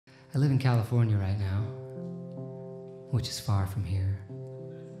I live in California right now, which is far from here.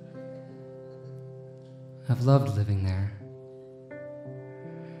 I've loved living there.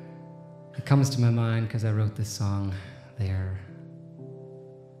 It comes to my mind because I wrote this song there,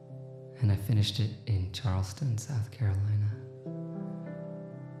 and I finished it in Charleston, South Carolina.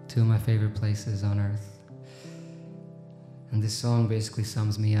 Two of my favorite places on earth. And this song basically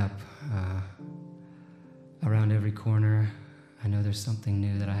sums me up. Around every corner, I know there's something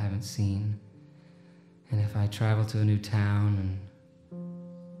new that I haven't seen. And if I travel to a new town and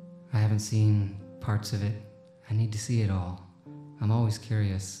I haven't seen parts of it, I need to see it all. I'm always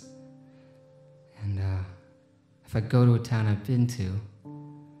curious. And if I go to a town I've been to,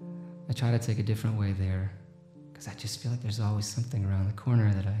 I try to take a different way there, because I just feel like there's always something around the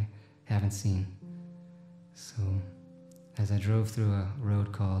corner that I haven't seen. So as I drove through a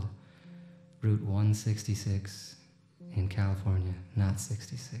road called Route 166 in California, not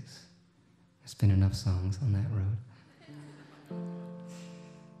 66. There's been enough songs on that road.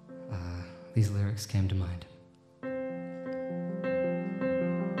 These lyrics came to mind.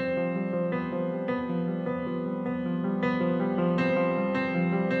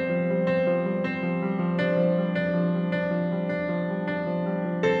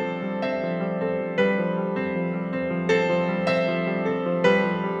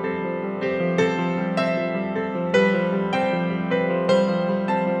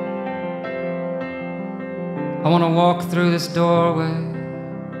 I want to walk through this doorway.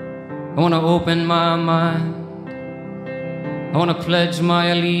 I want to open my mind. I want to pledge my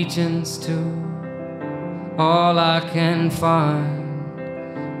allegiance to all I can find.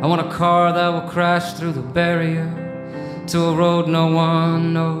 I want a car that will crash through the barrier to a road no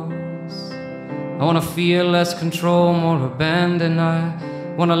one knows. I want to feel less control, more abandoned. I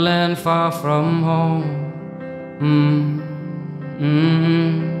want to land far from home.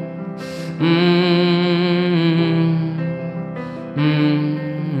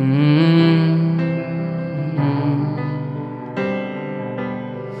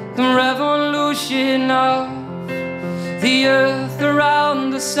 The revolution of the earth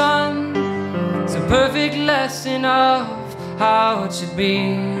around the sun is a perfect lesson of how it should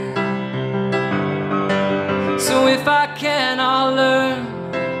be. So if I can, I'll learn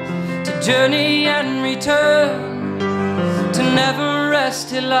to journey and return, to never rest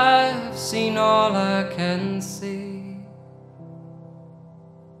till I've seen all I can see.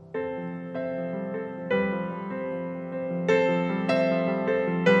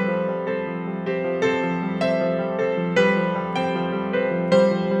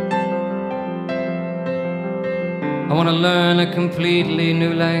 I want to learn a completely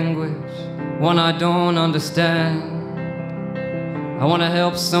new language, one I don't understand. I want to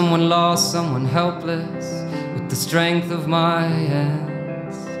help someone lost, someone helpless, with the strength of my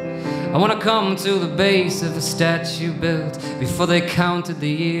hands. I want to come to the base of a statue built before they counted the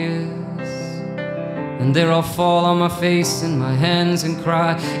years, and there I'll fall on my face in my hands and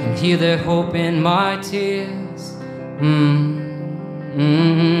cry, and hear their hope in my tears.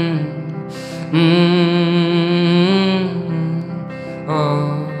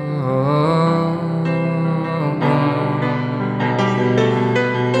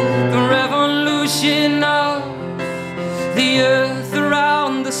 The revolution of the earth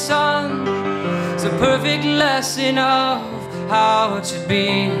around the sun is a perfect lesson of how it should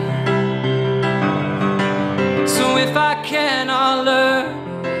be. So if I can, I'll learn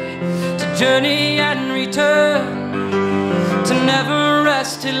to journey and return, to never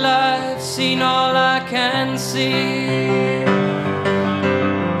rest till I've seen all I can see.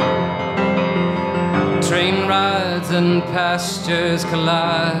 Train rides and pastures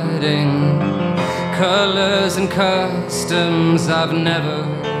colliding, colors and customs I've never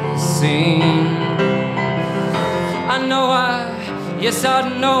seen. I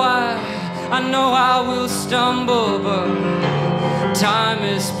know I will stumble, but time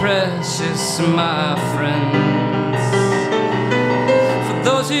is precious, my friends. For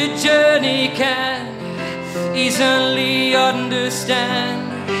those who journey can easily understand,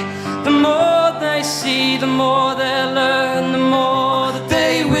 the more they see, the more they'll learn, the more that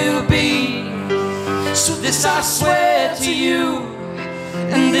they will be. So this I swear to you,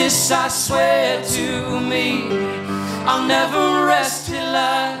 and this I swear to me, I'll never rest till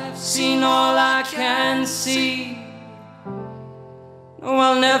I've seen all I can see. No,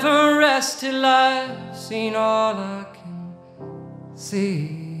 I'll never rest till I've seen all I can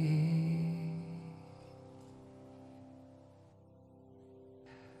see.